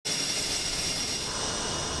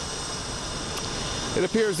It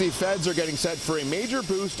appears the feds are getting set for a major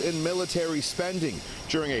boost in military spending.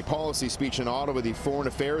 During a policy speech in Ottawa, the Foreign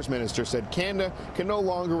Affairs Minister said Canada can no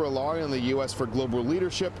longer rely on the U.S. for global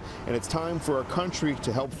leadership, and it's time for our country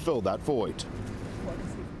to help fill that void.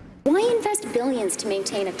 Why invest billions to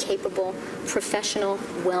maintain a capable, professional,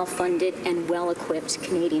 well-funded, and well-equipped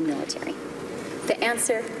Canadian military? The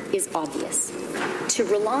answer is obvious. To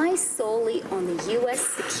rely solely on the U.S.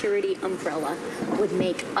 security umbrella would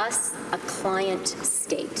make us a client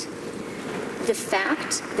state. The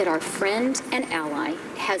fact that our friend and ally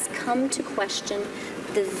has come to question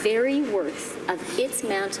the very worth of its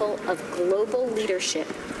mantle of global leadership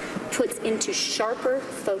puts into sharper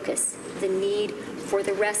focus the need for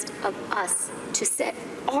the rest of us to set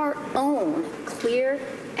our own clear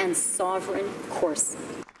and sovereign course.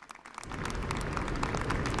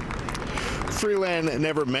 Freeland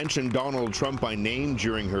never mentioned Donald Trump by name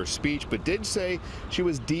during her speech, but did say she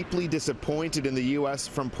was deeply disappointed in the U.S.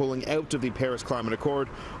 from pulling out of the Paris Climate Accord.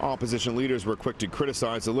 Opposition leaders were quick to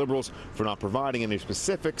criticize the Liberals for not providing any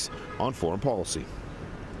specifics on foreign policy.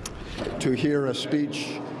 To hear a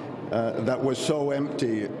speech that was so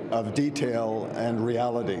empty of detail and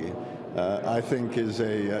reality, I think is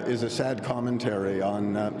a sad commentary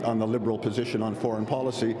on the Liberal position on foreign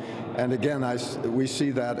policy. And again, we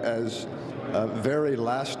see that as a very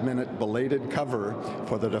last-minute belated cover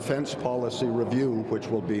for the defense policy review, which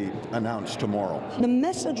will be announced tomorrow. The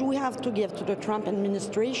message we have to give to the Trump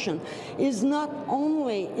administration is not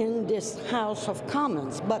only in this House of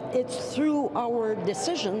Commons, but it's through our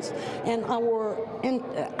decisions and our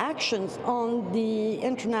actions on the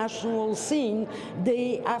international scene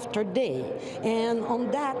day after day. And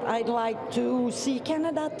on that, I'd like to see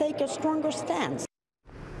Canada take a stronger stance.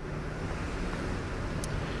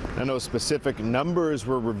 And no specific numbers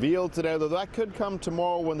were revealed today, though that could come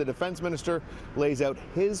tomorrow when the Defence Minister lays out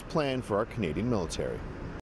his plan for our Canadian military.